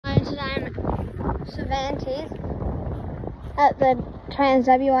today in Cervantes at the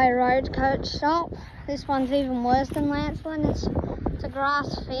Trans-WA road coach stop. This one's even worse than Lancelin. It's a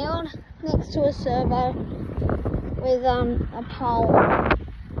grass field next to a servo with a pole,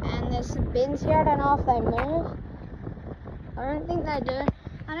 and there's some bins here. I don't know if they move. I don't think they do.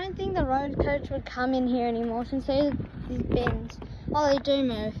 I don't think the road coach would come in here anymore since there's these bins. Oh, they do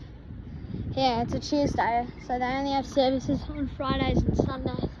move. Yeah, it's a Tuesday, so they only have services on Fridays and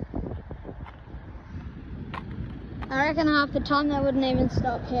Sundays. I reckon half the time they wouldn't even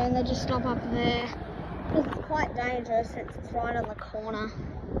stop here and they'd just stop up there. Because it's quite dangerous since it's right on the corner.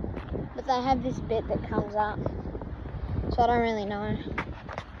 But they have this bit that comes up, so I don't really know.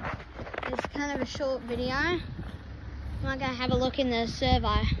 It's kind of a short video. I might go have a look in the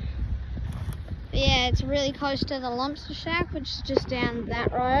servo. But yeah, it's really close to the lobster shack, which is just down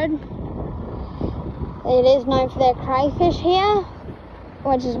that road. It is known for their crayfish here,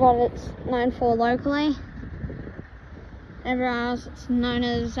 which is what it's known for locally. Everywhere else it's known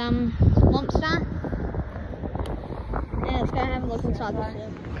as lobster. Yeah, let's go have a look inside the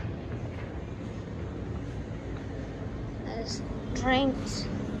ship. There's drinks,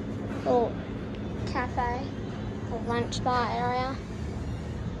 little cafe, a lunch bar area,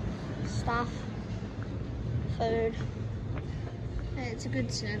 stuff, food. Yeah, it's a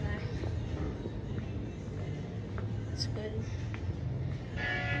good servo. It's good.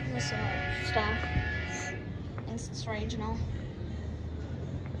 There's some stuff. It's regional.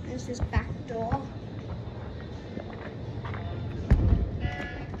 There's this back door.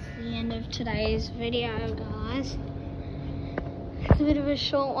 That's the end of today's video, guys. It's a bit of a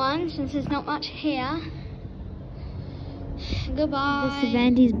short one since there's not much here. Goodbye. The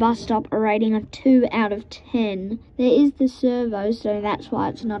Cervantes bus stop, a rating of 2 out of 10. There is the servo, so that's why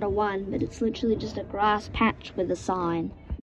it's not a 1, but it's literally just a grass patch with a sign.